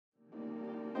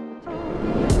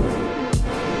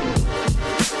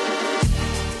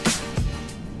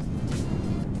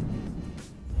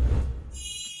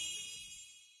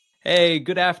Hey,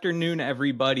 good afternoon,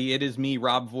 everybody. It is me,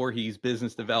 Rob Voorhees,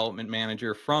 Business Development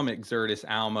Manager from Exertis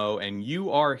Almo, and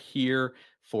you are here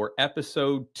for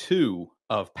episode 2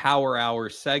 of Power Hour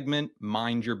segment,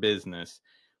 Mind Your Business.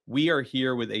 We are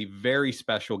here with a very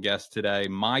special guest today,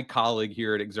 my colleague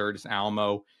here at Exertis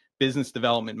Almo, Business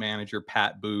Development Manager,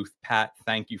 Pat Booth. Pat,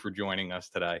 thank you for joining us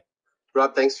today.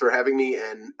 Rob, thanks for having me,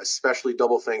 and especially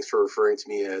double thanks for referring to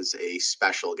me as a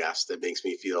special guest. That makes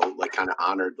me feel like kind of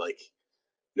honored, like,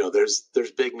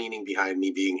 there's big meaning behind me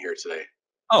being here today.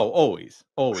 Oh, always.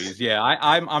 Yeah,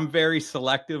 I'm very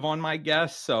selective on my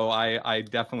guests, so I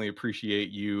definitely appreciate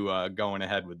you going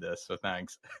ahead with this. So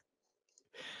thanks.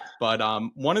 But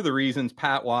one of the reasons,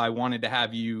 Pat, why I wanted to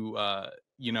have you,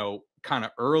 kind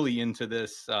of early into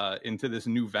this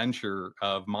new venture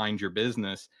of Mind Your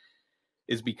Business,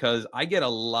 is because I get a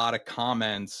lot of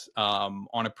comments on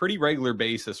a pretty regular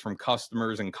basis from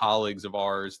customers and colleagues of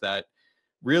ours that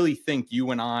really think you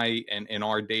and I and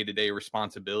our day-to-day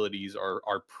responsibilities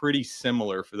are pretty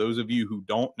similar. For those of you who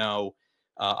don't know,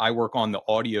 I work on the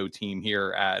audio team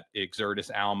here at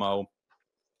Exertis Almo.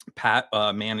 Pat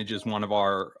manages one of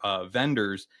our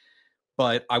vendors,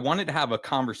 but I wanted to have a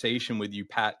conversation with you,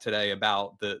 Pat, today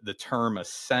about the term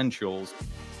essentials.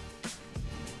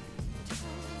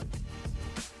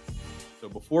 So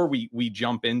before we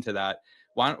jump into that,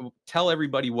 why don't tell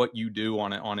everybody what you do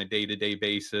on a day-to-day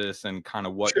basis and kind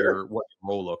of what Sure. your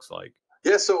role looks like.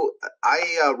 Yeah, so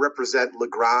I represent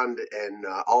Legrand and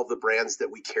all of the brands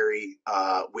that we carry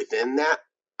within that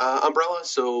umbrella.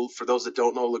 So for those that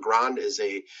don't know, Legrand is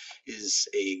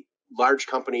a large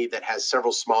company that has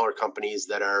several smaller companies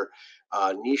that are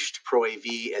niched Pro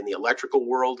AV and the electrical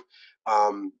world.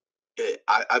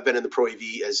 I've been in the Pro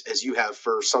AV as you have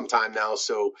for some time now.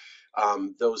 So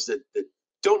those that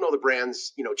don't know the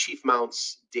brands, Chief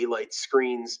Mounts, Daylight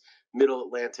Screens, Middle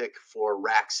Atlantic for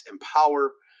racks and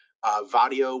power,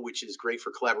 Vadio, which is great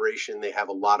for collaboration. They have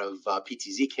a lot of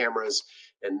PTZ cameras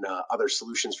and other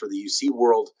solutions for the UC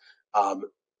world.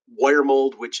 Wire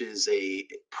Mold, which is a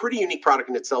pretty unique product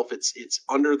in itself. It's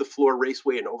under the floor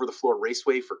raceway and over the floor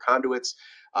raceway for conduits.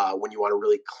 When you want a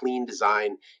really clean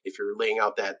design, if you're laying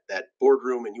out that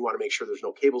boardroom and you want to make sure there's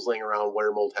no cables laying around,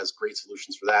 Wire Mold has great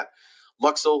solutions for that.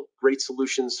 Luxel, great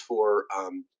solutions for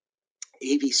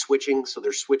AV switching. So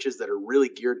there's switches that are really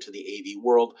geared to the AV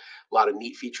world. A lot of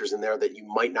neat features in there that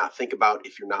you might not think about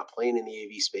if you're not playing in the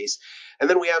AV space. And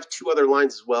then we have two other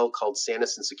lines as well called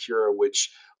Sanus and Secura,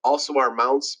 which also are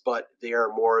mounts, but they are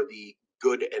more the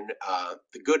good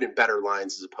and better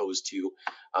lines as opposed to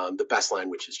the best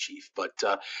line, which is Chief. But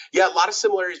yeah, a lot of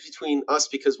similarities between us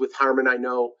because with Harman, I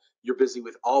know you're busy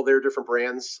with all their different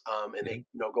brands, and they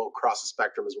go across the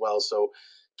spectrum as well. So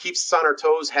keeps us on our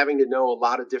toes, having to know a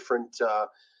lot of different,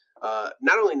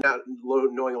 not only not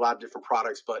knowing a lot of different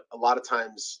products, but a lot of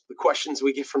times the questions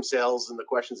we get from sales and the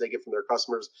questions they get from their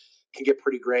customers can get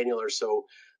pretty granular. So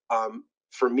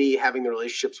for me, having the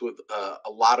relationships with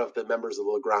a lot of the members of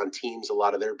the Legrand teams, a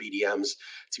lot of their BDMs,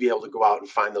 to be able to go out and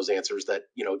find those answers that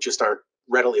just aren't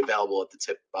readily available at the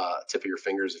tip of your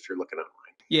fingers if you're looking online.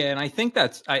 Yeah, and I think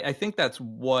that's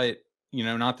what,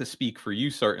 not to speak for you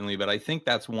certainly, but I think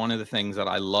that's one of the things that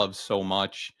I love so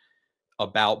much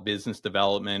about business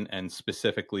development, and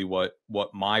specifically what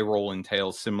my role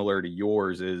entails, similar to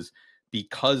yours, is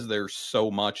because there's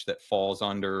so much that falls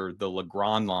under the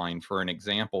Legrand line. For an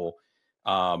example,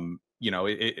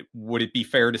 would it be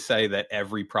fair to say that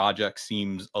every project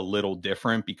seems a little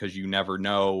different because you never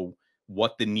know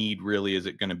what the need really is?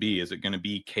 It going to be? Is it going to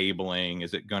be cabling?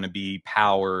 Is it going to be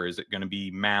power? Is it going to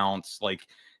be mounts? Like,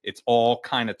 it's all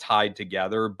kind of tied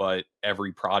together, but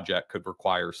every project could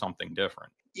require something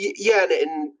different. Yeah,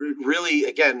 and really,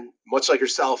 again, much like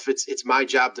yourself, it's my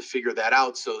job to figure that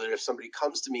out so that if somebody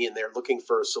comes to me and they're looking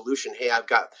for a solution, hey, I've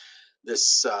got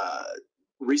this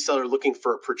reseller looking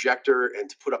for a projector and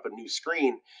to put up a new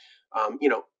screen,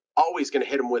 always going to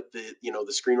hit them with the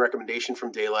screen recommendation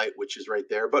from Daylight, which is right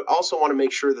there, but also want to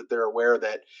make sure that they're aware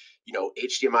that,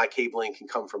 HDMI cabling can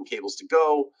come from Cables to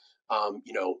Go.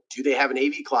 Do they have an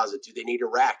AV closet? Do they need a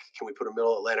rack? Can we put a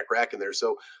Middle Atlantic rack in there?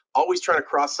 So always trying to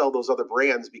cross sell those other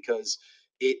brands because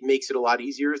it makes it a lot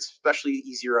easier. It's especially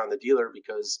easier on the dealer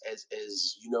because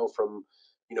as you know from,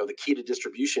 the key to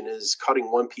distribution is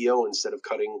cutting one PO instead of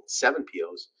cutting 7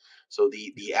 POs. So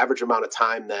the average amount of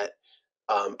time that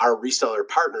our reseller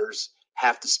partners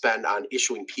have to spend on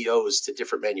issuing POs to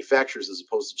different manufacturers as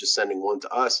opposed to just sending one to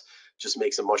us just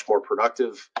makes them much more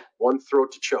productive. One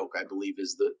throat to choke, I believe,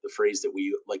 is the phrase that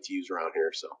we like to use around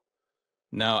here. So,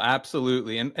 no,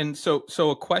 absolutely. And so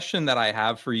a question that I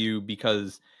have for you,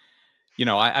 because,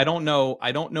 I don't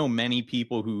know many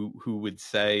people who would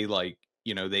say, like,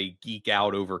 you know, they geek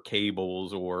out over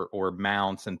cables or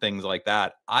mounts and things like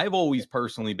that. I've always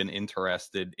personally been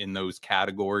interested in those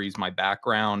categories. My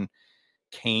background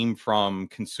came from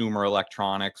consumer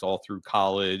electronics all through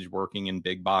college, working in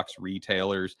big box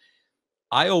retailers.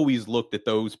 I always looked at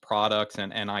those products,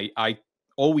 and I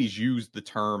always used the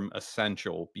term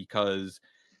essential, because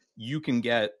you can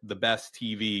get the best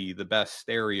TV, the best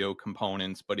stereo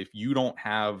components, but if you don't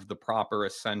have the proper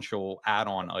essential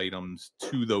add-on items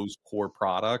to those core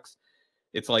products,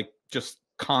 it's like just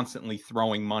constantly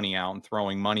throwing money out and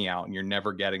throwing money out, and you're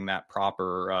never getting that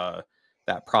proper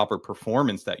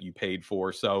performance that you paid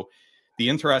for. So the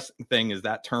interesting thing is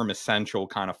that term essential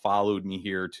kind of followed me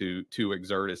here to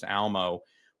Exertis Almo.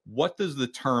 What does the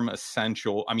term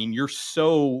essential, I mean, you're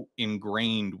so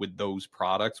ingrained with those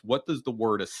products. What does the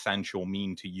word essential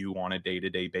mean to you on a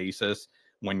day-to-day basis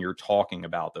when you're talking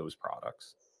about those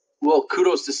products? Well,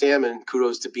 kudos to Sam and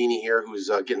kudos to Beanie here, who's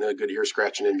getting a good ear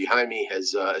scratching in behind me,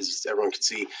 as everyone can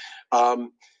see.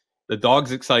 The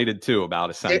dog's excited too about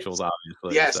essentials,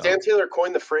 obviously. Yeah, So. Stan Taylor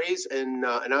coined the phrase, and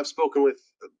I've spoken with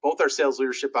both our sales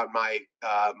leadership on my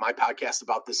my podcast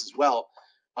about this as well.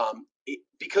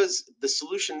 Because the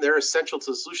solution, they're essential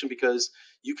to the solution, because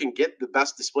you can get the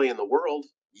best display in the world.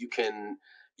 You can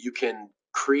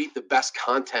create the best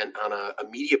content on a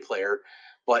media player,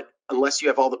 but unless you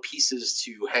have all the pieces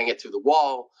to hang it through the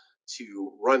wall,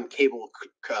 to run cable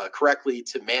correctly,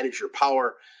 to manage your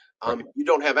power, Right. you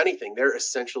don't have anything. They're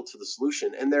essential to the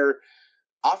solution, and they're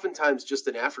oftentimes just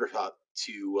an afterthought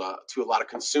to a lot of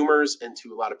consumers and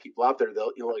to a lot of people out there.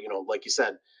 They'll, like you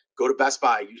said, go to Best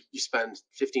Buy, you spend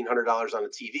 $1,500 on a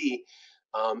TV.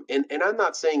 And I'm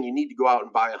not saying you need to go out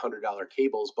and buy $100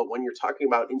 cables, but when you're talking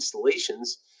about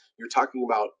installations, you're talking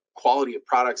about quality of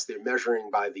products. They're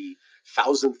measuring by the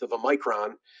thousandth of a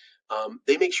micron.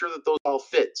 They make sure that those all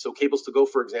fit. So Cables to Go,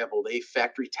 for example, they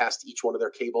factory test each one of their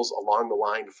cables along the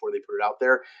line before they put it out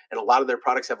there. And a lot of their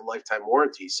products have a lifetime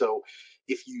warranty. So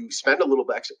if you spend a little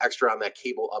bit extra on that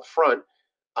cable up front,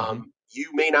 you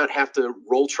may not have to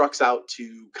roll trucks out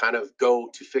to kind of go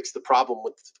to fix the problem.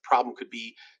 What the problem could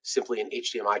be simply an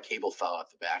HDMI cable fell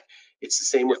out the back. It's the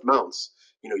same with mounts.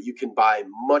 You can buy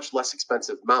much less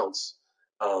expensive mounts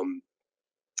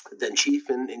than Chief,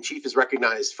 and Chief is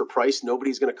recognized for price.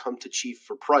 Nobody's going to come to Chief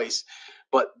for price,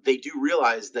 but they do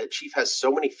realize that Chief has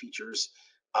so many features.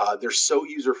 They're so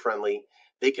user friendly.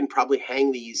 They can probably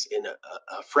hang these in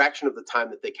a fraction of the time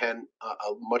that they can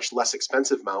a much less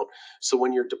expensive mount. So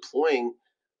when you're deploying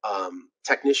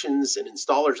technicians and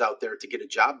installers out there to get a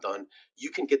job done, you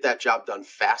can get that job done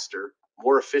faster,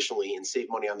 more efficiently, and save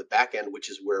money on the back end, which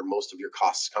is where most of your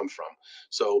costs come from.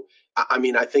 So, I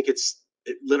mean, I think it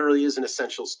literally is an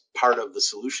essential part of the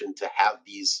solution to have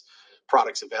these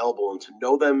products available and to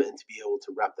know them and to be able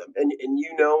to rep them. And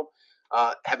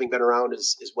having been around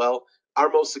as well, our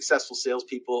most successful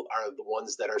salespeople are the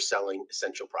ones that are selling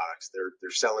essential products. They're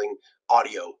selling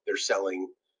audio, they're selling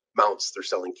mounts, they're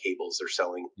selling cables, they're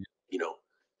selling,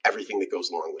 everything that goes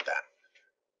along with that.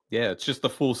 Yeah, it's just the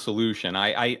full solution.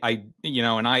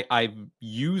 I've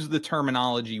used the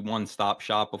terminology one-stop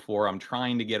shop before. I'm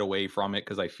trying to get away from it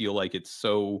because I feel like it's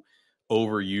so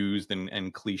overused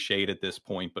and cliched at this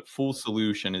point. But full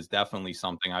solution is definitely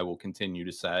something I will continue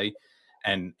to say.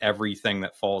 And everything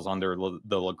that falls under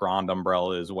the Legrand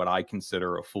umbrella is what I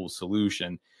consider a full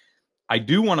solution. I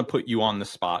do want to put you on the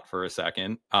spot for a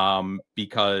second,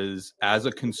 because as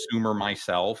a consumer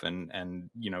myself, and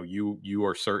you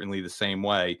are certainly the same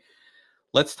way.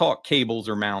 Let's talk cables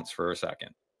or mounts for a second.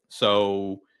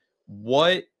 So,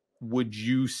 what would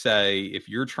you say if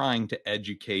you're trying to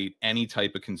educate any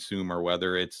type of consumer,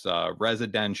 whether it's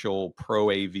residential, pro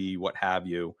AV, what have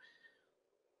you?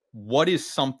 What is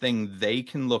something they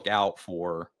can look out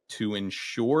for to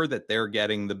ensure that they're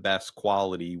getting the best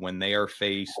quality when they are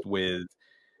faced with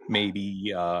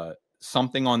maybe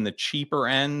something on the cheaper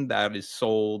end that is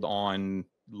sold on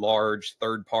large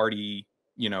third-party,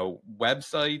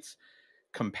 websites,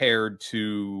 compared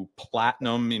to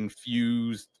platinum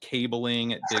infused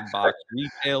cabling at big box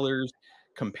retailers,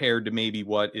 compared to maybe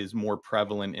what is more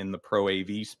prevalent in the pro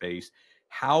AV space?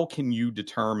 How can you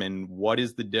determine what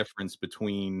is the difference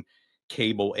between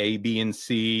cable A, B, and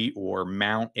C, or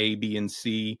mount A, B, and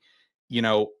C?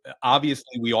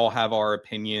 Obviously we all have our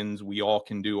opinions. We all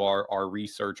can do our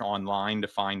research online to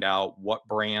find out what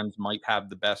brands might have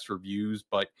the best reviews.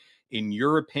 But in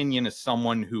your opinion, as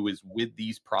someone who is with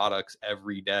these products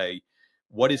every day,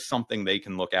 what is something they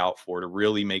can look out for to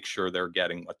really make sure they're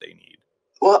getting what they need?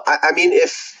 Well,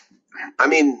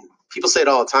 people say it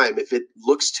all the time. If it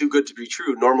looks too good to be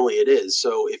true, normally it is.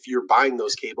 So if you're buying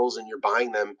those cables and you're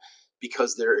buying them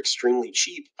because they're extremely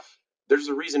cheap, there's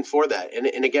a reason for that.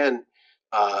 And again,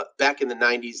 back in the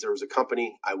 90s, there was a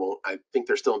company, I think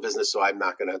they're still in business, so I'm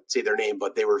not going to say their name,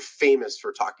 but they were famous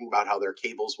for talking about how their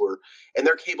cables were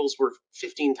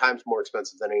 15 times more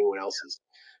expensive than anyone else's.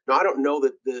 Now, I don't know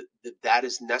that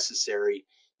is necessary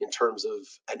in terms of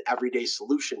an everyday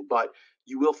solution, but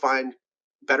you will find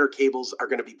better cables are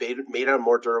going to be made out of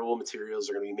more durable materials.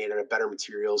 They're going to be made out of better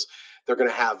materials. They're going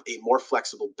to have a more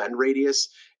flexible bend radius,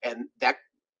 and that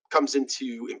comes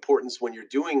into importance when you're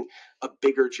doing a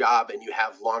bigger job and you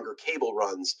have longer cable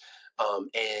runs,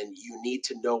 and you need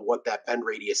to know what that bend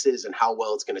radius is and how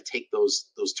well it's going to take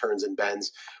those turns and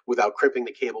bends without crimping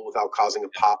the cable, without causing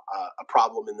a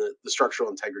problem in the structural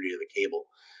integrity of the cable.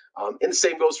 And the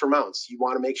same goes for mounts. You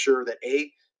want to make sure that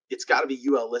it's got to be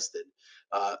UL listed.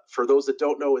 For those that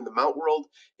don't know, in the mount world,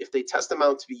 if they test a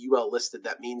mount to be UL listed,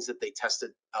 that means that they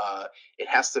tested, it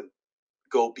has to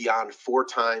go beyond 4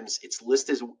 times its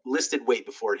listed weight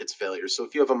before it hits failure. So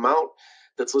if you have a mount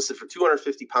that's listed for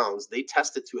 250 pounds, they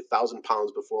test it to 1,000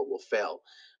 pounds before it will fail.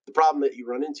 The problem that you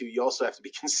run into, you also have to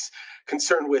be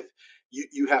concerned with,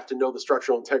 you have to know the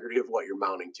structural integrity of what you're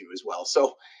mounting to as well.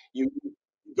 So you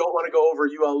don't want to go over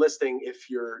UL listing if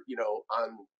you're,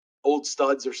 on old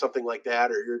studs or something like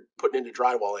that, or you're putting into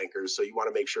drywall anchors. So you want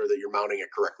to make sure that you're mounting it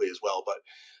correctly as well. But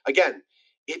again,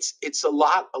 it's a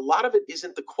lot of it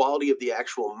isn't the quality of the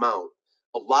actual mount.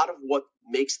 A lot of what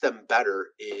makes them better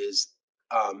is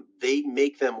they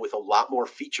make them with a lot more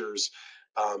features,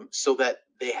 so that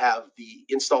they have the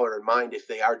installer in mind if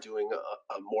they are doing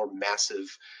a more massive,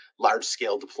 large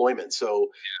scale deployment. So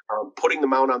putting the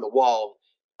mount on the wall,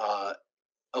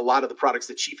 a lot of the products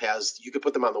that Chief has, you could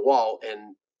put them on the wall,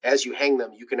 and as you hang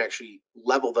them, you can actually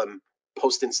level them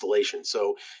post installation.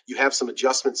 So you have some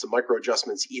adjustments, some micro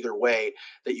adjustments either way,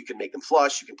 that you can make them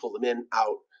flush. You can pull them in,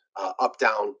 out, up,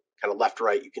 down, kind of left,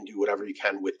 right. You can do whatever you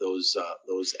can with those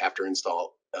after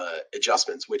install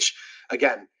adjustments. Which,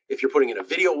 again, if you're putting in a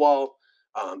video wall,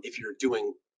 if you're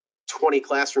doing 20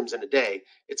 classrooms in a day,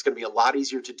 it's going to be a lot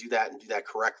easier to do that and do that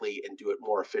correctly and do it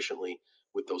more efficiently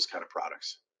with those kind of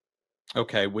products.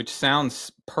 Okay, which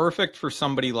sounds perfect for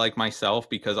somebody like myself,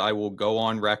 because I will go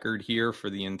on record here for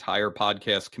the entire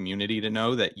podcast community to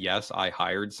know that, yes, I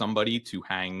hired somebody to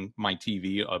hang my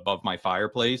TV above my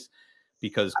fireplace,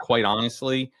 because quite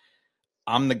honestly,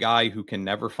 I'm the guy who can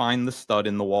never find the stud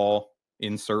in the wall.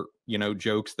 Insert,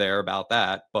 jokes there about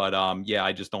that. But yeah,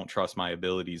 I just don't trust my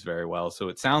abilities very well. So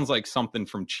it sounds like something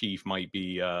from Chief might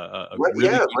be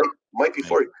really might be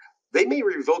for you. They may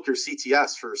revoke your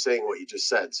CTS for saying what you just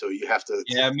said, so you have to.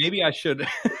 Yeah, maybe I should.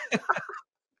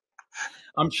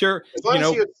 I'm sure. As long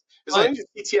as you're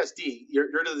PTSD, you're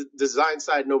to the design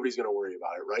side. Nobody's going to worry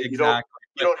about it, right? Exactly.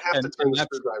 You don't have to turn the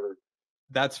screwdriver.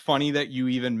 That's funny that you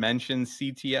even mentioned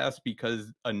CTS, because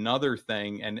another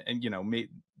thing, and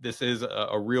this is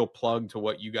a real plug to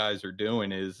what you guys are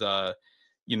doing, is the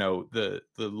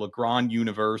Legrand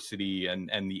University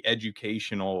and the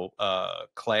educational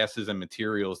classes and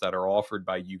materials that are offered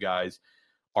by you guys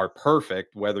are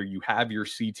perfect, whether you have your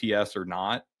CTS or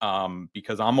not,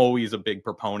 because I'm always a big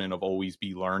proponent of always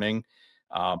be learning.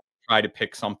 Try to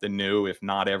pick something new, if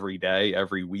not every day,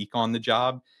 every week on the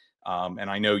job. And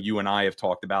I know you and I have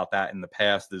talked about that in the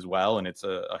past as well, and it's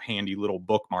a handy little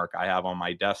bookmark I have on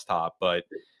my desktop. But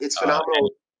it's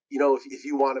phenomenal. If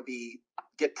you want to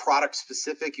get product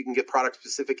specific, you can get product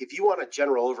specific. If you want a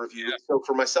general overview, So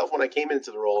for myself, when I came into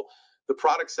the role, the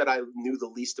products that I knew the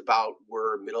least about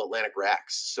were Middle Atlantic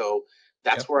racks. So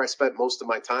that's where I spent most of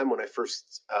my time when I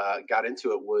first got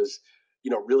into it, was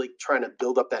really trying to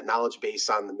build up that knowledge base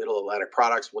on the Middle Atlantic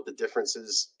products, what the difference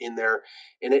is in there.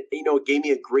 And it gave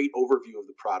me a great overview of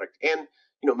the product. And,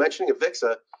 mentioning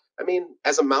Avixa, I mean,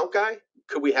 as a mount guy,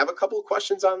 could we have a couple of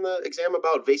questions on the exam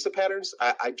about VESA patterns?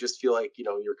 I just feel like,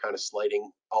 you're kind of slighting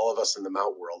all of us in the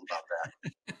mount world about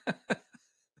that.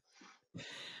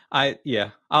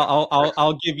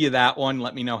 I'll give you that one.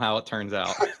 Let me know how it turns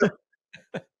out.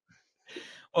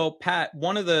 Well, Pat,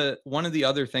 one of the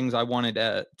other things I wanted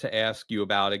to ask you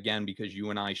about, again, because you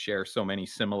and I share so many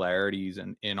similarities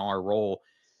in our role,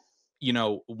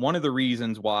 one of the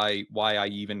reasons why I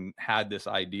even had this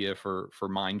idea for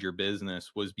Mind Your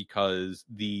Business was because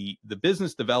the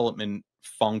business development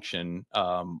function,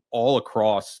 all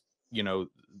across,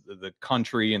 the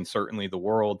country and certainly the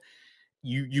world,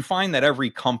 you find that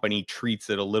every company treats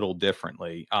it a little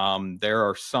differently. There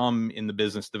are some in the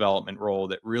business development role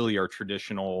that really are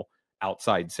traditional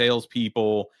outside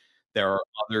salespeople. There are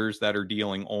others that are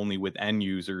dealing only with end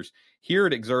users. Here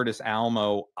at Exertis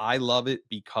Almo, I love it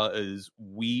because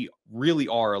we really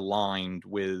are aligned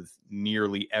with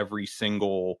nearly every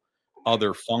single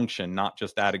other function, not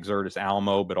just at Exertis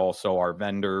Almo, but also our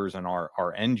vendors and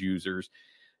our end users.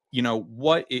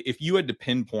 What if you had to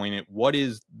pinpoint it, what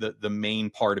is the main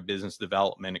part of business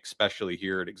development, especially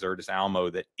here at Exertis Almo,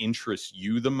 that interests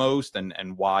you the most,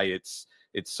 and why it's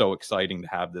so exciting to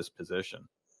have this position?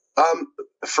 Um,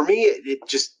 for me, it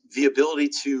just the ability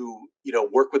to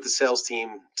work with the sales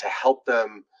team to help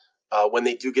them when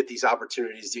they do get these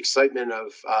opportunities. The excitement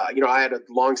of I had a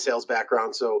long sales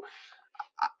background, so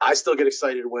I still get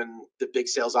excited when the big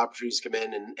sales opportunities come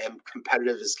in and am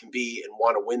competitive as can be and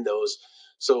want to win those.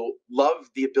 So love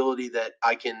the ability that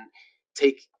I can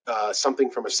take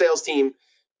something from a sales team.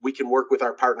 We can work with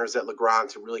our partners at Legrand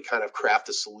to really kind of craft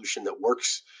a solution that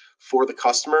works for the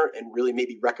customer and really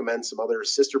maybe recommend some other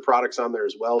sister products on there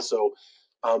as well. So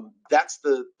that's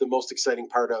the most exciting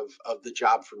part of the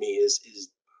job for me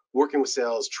is working with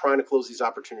sales, trying to close these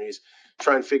opportunities,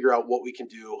 try and figure out what we can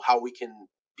do, how we can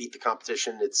beat the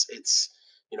competition. It's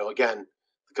again,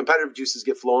 the competitive juices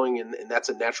get flowing, and that's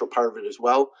a natural part of it as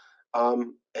well.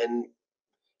 And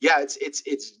yeah,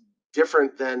 it's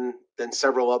different than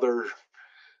several other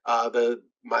the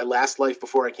my last life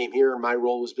before I came here. My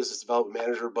role was business development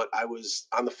manager, but I was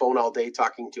on the phone all day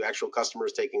talking to actual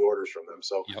customers, taking orders from them.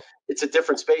 So Yep. it's a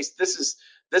different space. This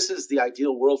is the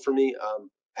ideal world for me.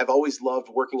 Have always loved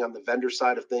working on the vendor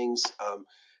side of things.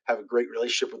 Have a great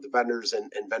relationship with the vendors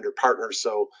and vendor partners.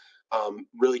 So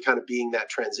really kind of being that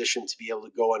transition to be able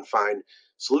to go and find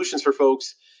solutions for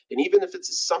folks. And even if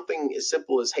it's something as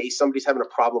simple as, hey, somebody's having a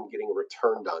problem getting a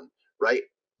return done, right?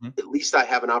 Mhm. At least I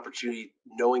have an opportunity,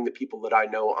 knowing the people that I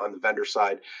know on the vendor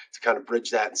side, to kind of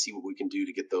bridge that and see what we can do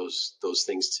to get those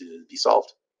things to be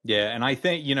solved. Yeah, and I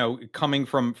think, coming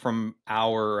from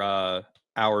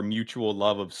our mutual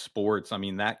love of sports, I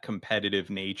mean, that competitive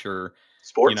nature,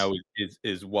 Sports.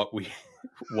 is what we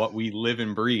what we live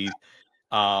and breathe.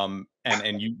 And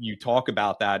you talk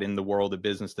about that in the world of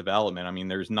business development. I mean,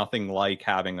 there's nothing like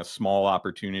having a small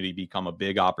opportunity become a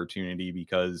big opportunity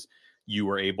because you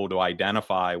were able to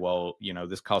identify, well,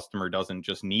 this customer doesn't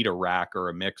just need a rack or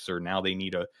a mixer. Now they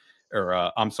need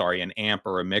I'm sorry, an amp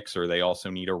or a mixer. They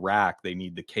also need a rack. They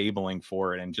need the cabling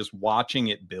for it. And just watching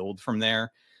it build from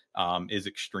there is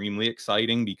extremely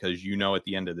exciting because, at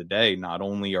the end of the day, not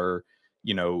only are,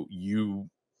 you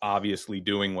obviously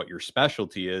doing what your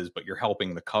specialty is, but you're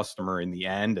helping the customer in the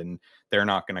end, and they're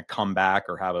not going to come back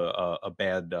or have a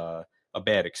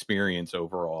bad experience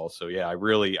overall. So yeah, I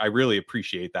really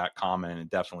appreciate that comment. It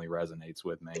definitely resonates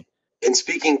with me. And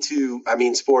speaking to,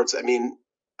 sports.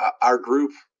 Our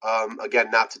group.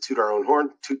 Again, not to toot our own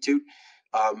horn, toot toot.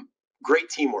 Um, Great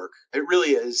teamwork. It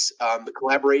really is. The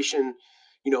collaboration.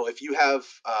 If you have,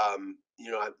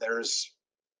 there's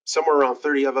somewhere around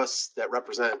 30 of us that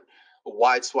represent a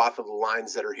wide swath of the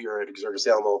lines that are here at Exertis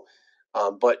Almo.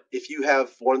 But if you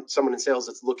have someone in sales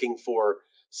that's looking for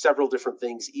several different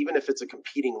things, even if it's a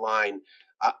competing line,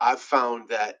 I've found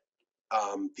that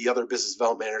the other business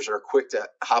development managers are quick to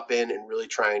hop in and really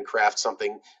try and craft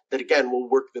something that again will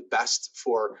work the best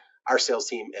for our sales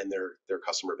team and their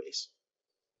customer base.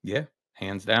 Yeah,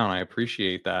 hands down. I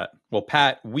appreciate that. Well,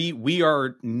 Pat, we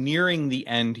are nearing the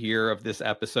end here of this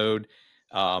episode.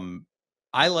 Um,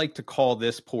 I like to call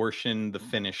this portion the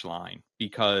finish line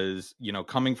because,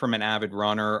 coming from an avid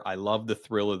runner, I love the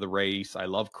thrill of the race. I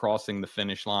love crossing the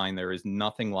finish line. There is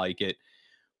nothing like it.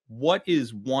 What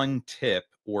is one tip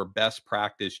or best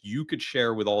practice you could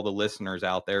share with all the listeners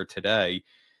out there today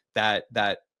that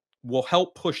will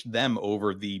help push them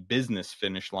over the business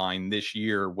finish line this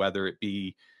year, whether it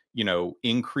be,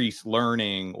 increased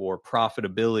learning or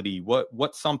profitability?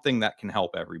 What's something that can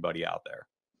help everybody out there?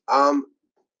 Um,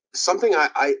 Something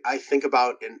I think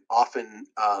about and often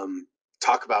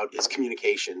talk about is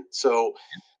communication. So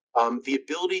the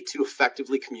ability to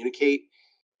effectively communicate,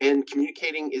 and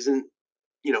communicating isn't,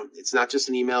 it's not just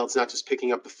an email, it's not just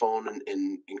picking up the phone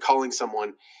and calling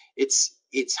someone. It's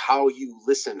how you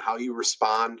listen, how you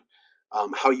respond,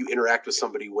 how you interact with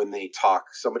somebody when they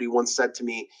talk. Somebody once said to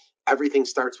me, everything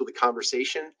starts with a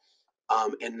conversation.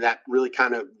 And that really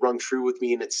kind of rung true with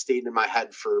me, and it stayed in my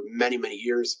head for many, many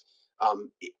years.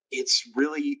 It's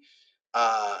really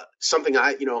something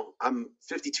I'm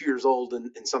 52 years old, and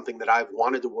something that I've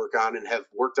wanted to work on and have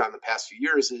worked on the past few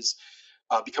years is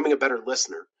becoming a better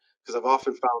listener. Because I've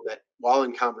often found that while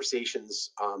in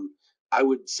conversations, I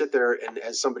would sit there and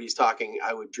as somebody's talking,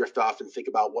 I would drift off and think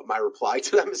about what my reply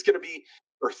to them is going to be,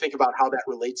 or think about how that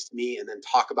relates to me, and then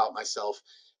talk about myself.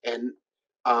 And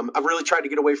I've really tried to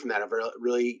get away from that. I've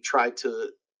really tried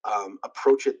to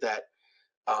approach it that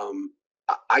um,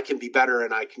 I can be better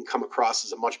and I can come across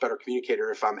as a much better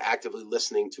communicator if I'm actively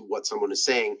listening to what someone is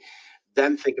saying,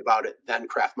 then think about it, then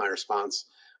craft my response.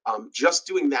 Just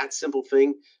doing that simple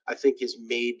thing, I think, has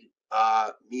made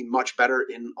me much better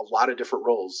in a lot of different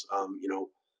roles.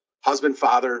 Husband,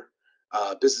 father,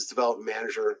 business development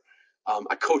manager.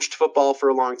 I coached football for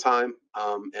a long time,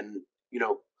 and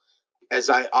as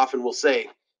I often will say,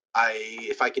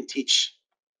 if I can teach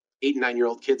 8 and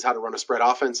 9-year-old kids how to run a spread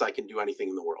offense, I can do anything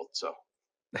in the world. So.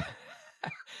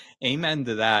 Amen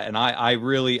to that. And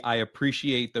I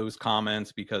appreciate those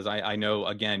comments, because I know,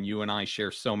 again, you and I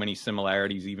share so many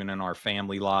similarities, even in our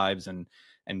family lives and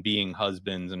being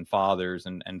husbands and fathers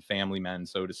and family men,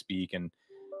 so to speak. And,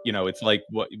 it's like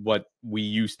what we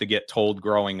used to get told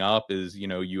growing up is,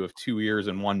 you have 2 ears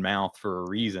and 1 mouth for a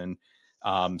reason.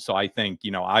 So I think,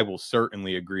 I will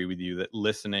certainly agree with you that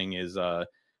listening is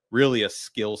really a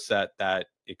skill set that,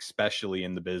 especially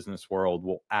in the business world,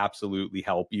 will absolutely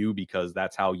help you, because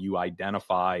that's how you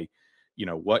identify,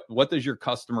 what does your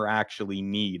customer actually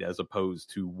need, as opposed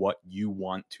to what you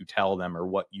want to tell them or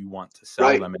what you want to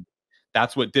sell them. And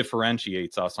that's what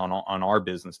differentiates us on our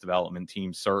business development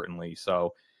team, certainly.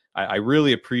 So I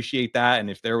really appreciate that. And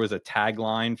if there was a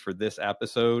tagline for this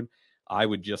episode, I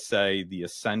would just say the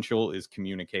essential is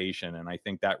communication. And I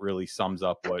think that really sums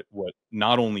up what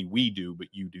not only we do, but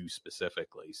you do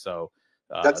specifically. So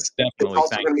It's definitely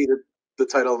also going to be the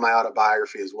title of my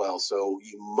autobiography as well. So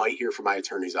you might hear from my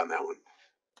attorneys on that one.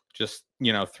 Just,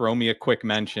 throw me a quick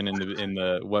mention in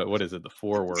the what is it, the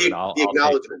foreword? The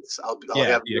acknowledgments. I'll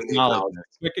have the acknowledgement.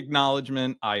 Quick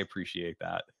acknowledgement. I appreciate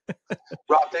that.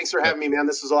 Rob, thanks for having me, man.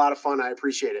 This was a lot of fun. I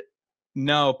appreciate it.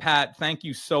 No, Pat, thank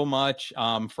you so much.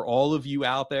 For all of you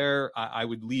out there, I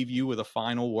would leave you with a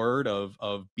final word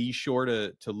of be sure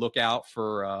to look out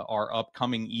for our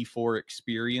upcoming E4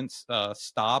 experience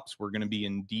stops. We're going to be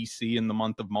in DC in the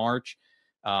month of March,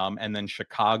 and then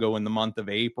Chicago in the month of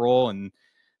April. And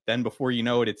then before you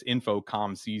know it, it's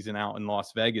InfoComm season out in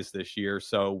Las Vegas this year.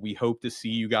 So we hope to see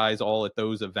you guys all at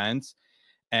those events.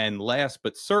 And last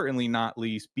but certainly not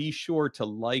least, be sure to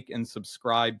like and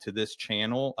subscribe to this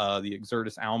channel, the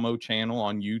Exertis Almo channel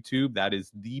on YouTube. That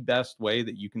is the best way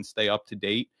that you can stay up to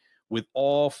date with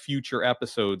all future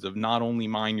episodes of not only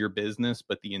Mind Your Business,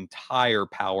 but the entire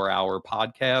Power Hour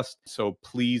podcast. So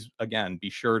please, again, be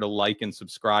sure to like and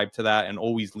subscribe to that, and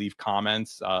always leave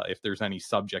comments if there's any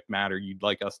subject matter you'd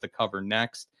like us to cover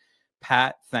next.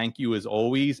 Pat, thank you as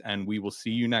always, and we will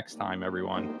see you next time,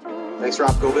 everyone. Thanks,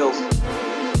 Rob. Go Bills.